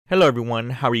Hello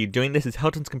everyone, how are you doing? This is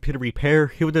Helton's Computer Repair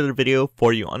here with another video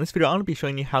for you. On this video, I'm going to be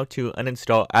showing you how to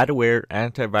uninstall Adaware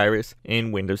antivirus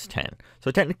in Windows 10.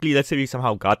 So technically, let's say you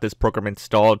somehow got this program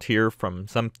installed here from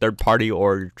some third party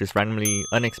or just randomly,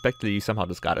 unexpectedly, you somehow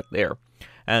just got it there.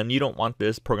 And you don't want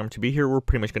this program to be here. We're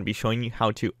pretty much going to be showing you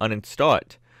how to uninstall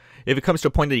it. If it comes to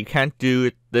a point that you can't do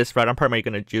it this route, I'm probably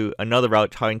going to do another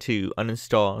route trying to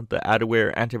uninstall the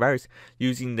Adaware antivirus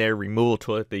using their removal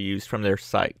tool that they use from their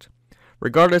site.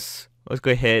 Regardless, let's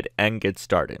go ahead and get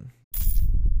started.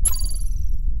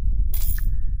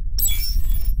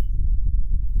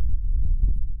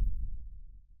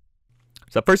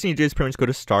 So the first thing you do is pretty much go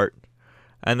to Start,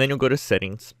 and then you'll go to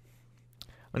Settings,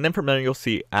 and then from there you'll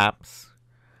see Apps,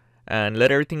 and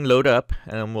let everything load up,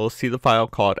 and we'll see the file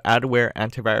called Adaware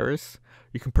Antivirus.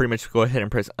 You can pretty much go ahead and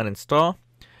press Uninstall,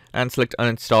 and select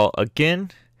Uninstall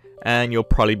again, and you'll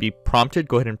probably be prompted.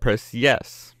 Go ahead and press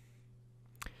Yes.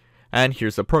 And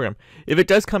here's the program. If it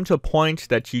does come to a point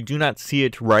that you do not see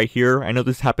it right here, I know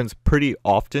this happens pretty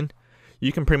often,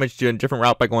 you can pretty much do a different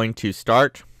route by going to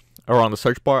Start or on the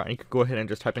search bar, and you can go ahead and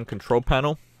just type in Control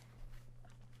Panel.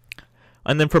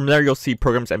 And then from there you'll see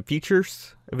Programs and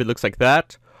Features, if it looks like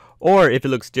that. Or if it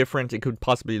looks different, it could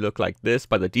possibly look like this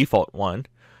by the default one.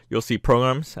 You'll see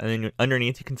Programs, and then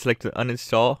underneath you can select to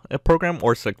uninstall a program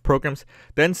or select Programs,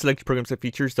 then select Programs and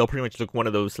Features. They'll pretty much look one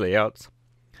of those layouts.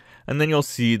 And then you'll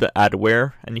see the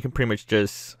Adaware, and you can pretty much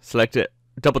just select it,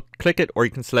 double click it, or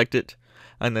you can select it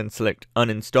and then select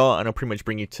uninstall, and it'll pretty much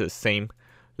bring you to the same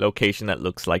location that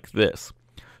looks like this.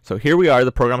 So here we are,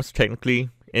 the program is technically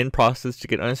in process to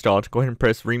get uninstalled. Go ahead and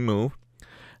press remove,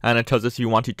 and it tells us you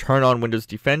want to turn on Windows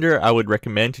Defender. I would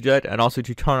recommend to do that, and also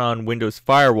to turn on Windows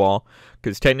Firewall,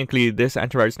 because technically this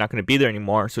antivirus is not going to be there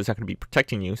anymore, so it's not going to be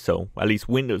protecting you, so at least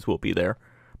Windows will be there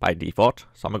by default.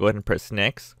 So I'm going to go ahead and press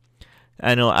next.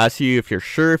 And it'll ask you if you're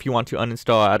sure if you want to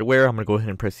uninstall Adaware. I'm going to go ahead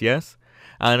and press yes.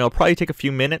 And it'll probably take a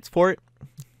few minutes for it.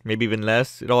 Maybe even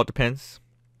less. It all depends.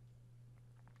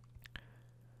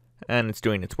 And it's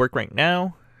doing its work right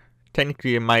now.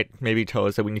 Technically, it might maybe tell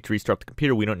us that we need to restart the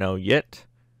computer. We don't know yet.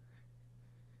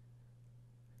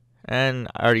 And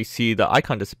I already see the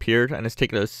icon disappeared. And it's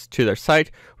taking us to their site.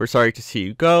 We're sorry to see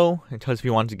you go. It tells us if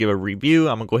you want to give a review.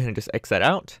 I'm going to go ahead and just X that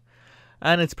out.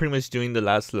 And it's pretty much doing the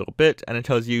last little bit, and it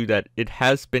tells you that it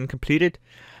has been completed,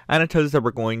 and it tells us that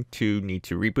we're going to need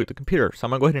to reboot the computer. So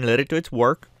I'm going to go ahead and let it do its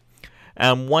work,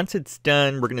 and once it's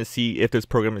done, we're going to see if this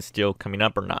program is still coming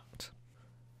up or not.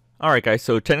 Alright guys,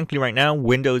 so technically right now,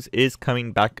 Windows is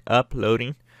coming back up,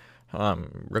 loading.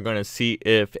 We're going to see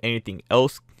if anything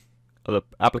else, the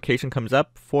application comes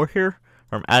up for here,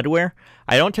 from Adaware.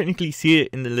 I don't technically see it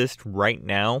in the list right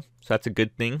now, so that's a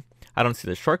good thing. I don't see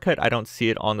the shortcut. I don't see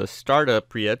it on the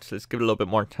startup yet. So let's give it a little bit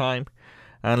more time.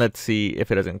 And let's see if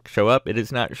it doesn't show up. It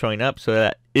is not showing up, so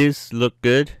that is look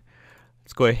good.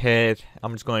 Let's go ahead.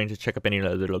 I'm just going to check up any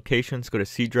other locations. Go to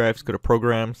C drives, go to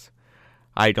programs.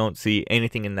 I don't see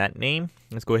anything in that name.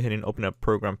 Let's go ahead and open up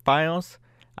program files.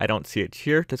 I don't see it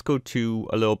here. Let's go to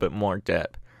a little bit more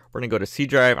depth. We're going to go to C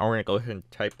drive, and we're going to go ahead and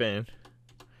type in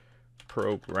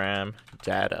program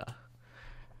data.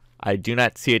 I do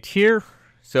not see it here.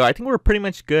 So I think we're pretty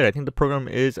much good. I think the program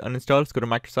is uninstalled. Let's go to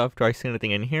Microsoft. Do I see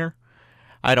anything in here?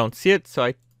 I don't see it, so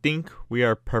I think we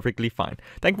are perfectly fine.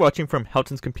 Thank you for watching from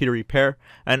Helton's Computer Repair,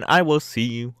 and I will see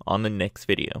you on the next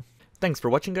video. Thanks for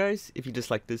watching, guys. If you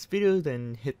disliked this video,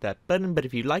 then hit that button. But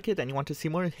if you like it and you want to see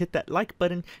more, hit that like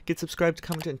button, get subscribed,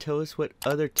 comment, and tell us what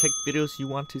other tech videos you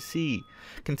want to see.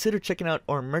 Consider checking out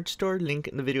our merch store, link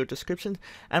in the video description.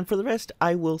 And for the rest,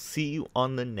 I will see you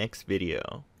on the next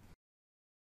video.